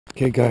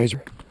Okay guys,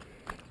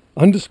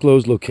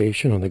 undisclosed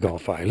location on the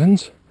Gulf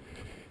Islands,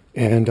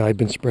 and I've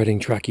been spreading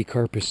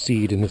Trachycarpus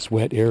seed in this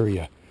wet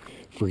area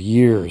for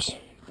years.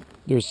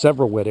 There's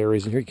several wet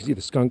areas in here. You can see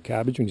the skunk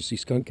cabbage. When you see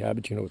skunk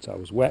cabbage, you know it's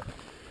always wet.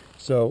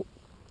 So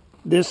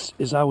this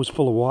is always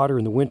full of water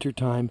in the winter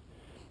time.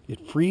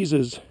 It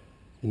freezes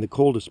in the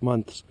coldest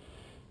months.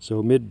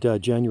 So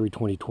mid-January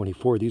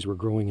 2024, these were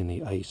growing in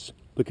the ice.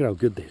 Look at how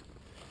good they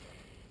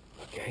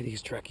are. Okay,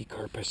 these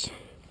Trachycarpus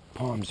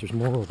palms, there's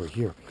more over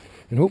here.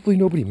 And hopefully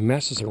nobody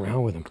messes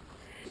around with them,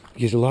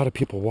 because a lot of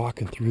people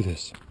walking through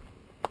this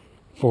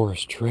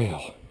forest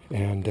trail.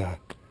 And,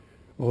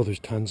 oh, there's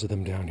tons of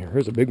them down here.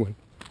 Here's a big one,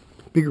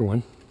 bigger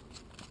one.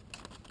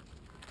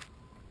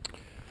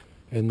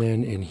 And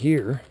then in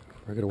here,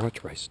 I gotta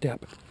watch where I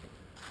step.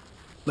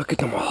 Look at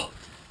them all.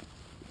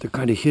 They're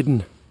kind of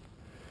hidden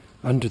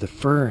under the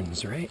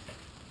ferns, right?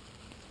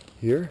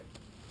 Here.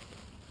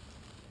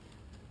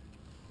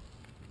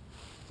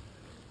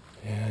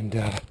 And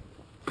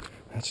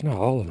that's not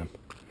all of them.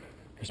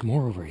 There's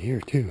more over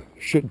here too.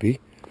 Should be,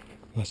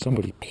 unless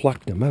somebody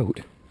plucked them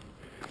out.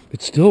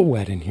 It's still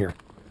wet in here.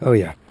 Oh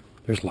yeah,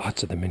 there's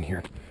lots of them in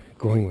here,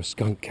 growing with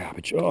skunk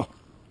cabbage. Oh,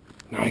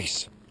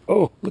 nice.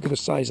 Oh, look at the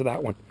size of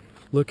that one.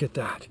 Look at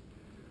that.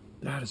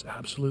 That is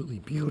absolutely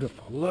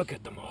beautiful. Look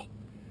at them all.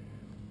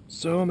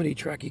 So many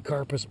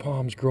Trachycarpus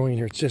palms growing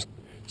here. It's just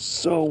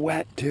so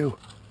wet too.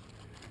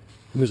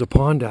 And there's a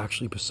pond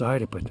actually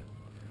beside it, but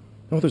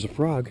oh, there's a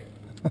frog.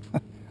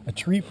 A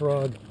tree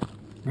frog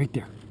right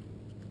there.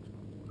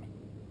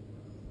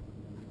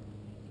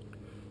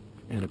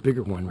 And a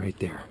bigger one right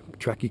there.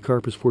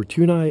 Trachycarpus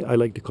fortunei, I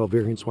like to call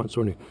variant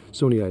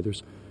swansonii.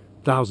 There's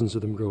thousands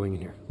of them growing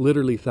in here.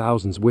 Literally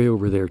thousands, way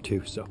over there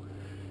too. So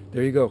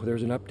there you go.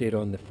 There's an update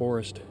on the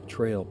forest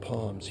trail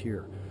palms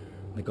here,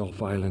 the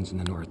Gulf Islands in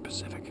the North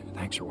Pacific.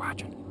 Thanks for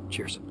watching.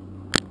 Cheers.